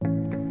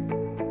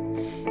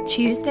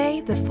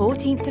Tuesday, the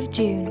 14th of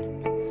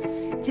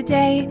June.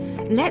 Today,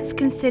 let's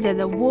consider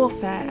the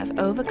warfare of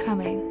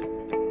overcoming.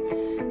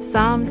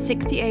 Psalm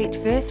 68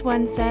 verse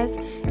 1 says,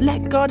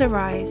 "Let God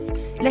arise,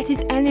 let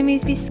his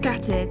enemies be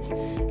scattered,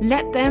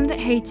 let them that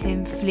hate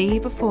him flee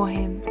before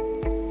him."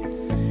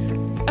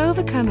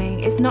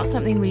 Overcoming is not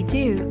something we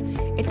do,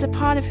 it's a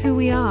part of who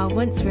we are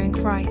once we're in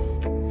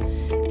Christ.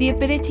 The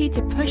ability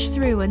to push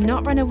through and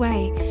not run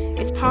away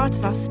is part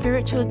of our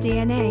spiritual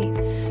DNA,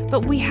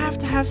 but we have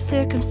to have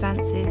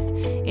circumstances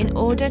in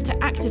order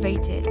to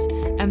activate it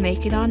and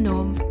make it our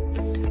norm.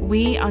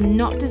 We are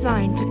not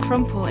designed to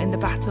crumple in the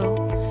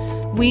battle.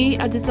 We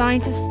are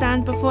designed to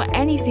stand before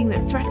anything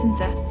that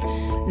threatens us,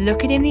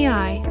 look it in the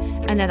eye,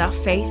 and let our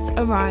faith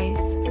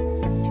arise.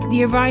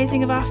 The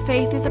arising of our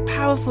faith is a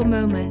powerful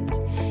moment.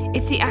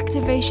 It's the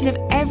activation of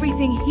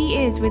everything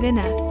He is within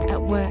us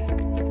at work.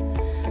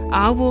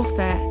 Our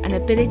warfare and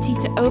ability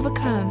to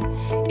overcome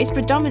is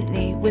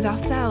predominantly with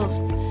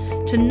ourselves,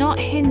 to not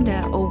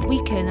hinder or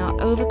weaken our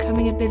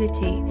overcoming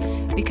ability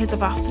because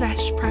of our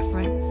flesh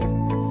preference.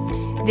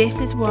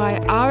 This is why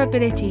our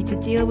ability to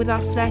deal with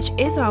our flesh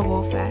is our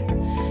warfare,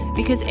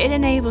 because it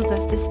enables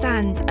us to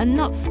stand and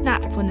not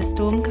snap when the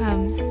storm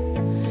comes.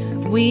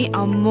 We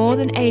are more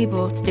than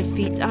able to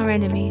defeat our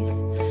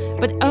enemies,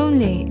 but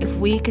only if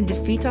we can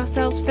defeat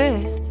ourselves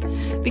first,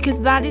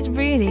 because that is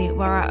really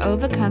where our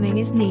overcoming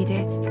is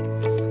needed.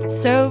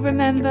 So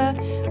remember,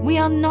 we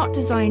are not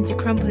designed to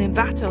crumple in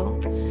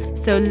battle.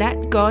 So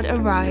let God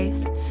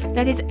arise,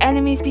 let his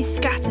enemies be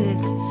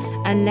scattered,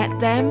 and let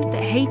them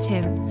that hate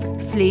him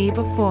flee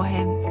before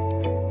him.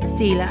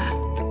 Selah.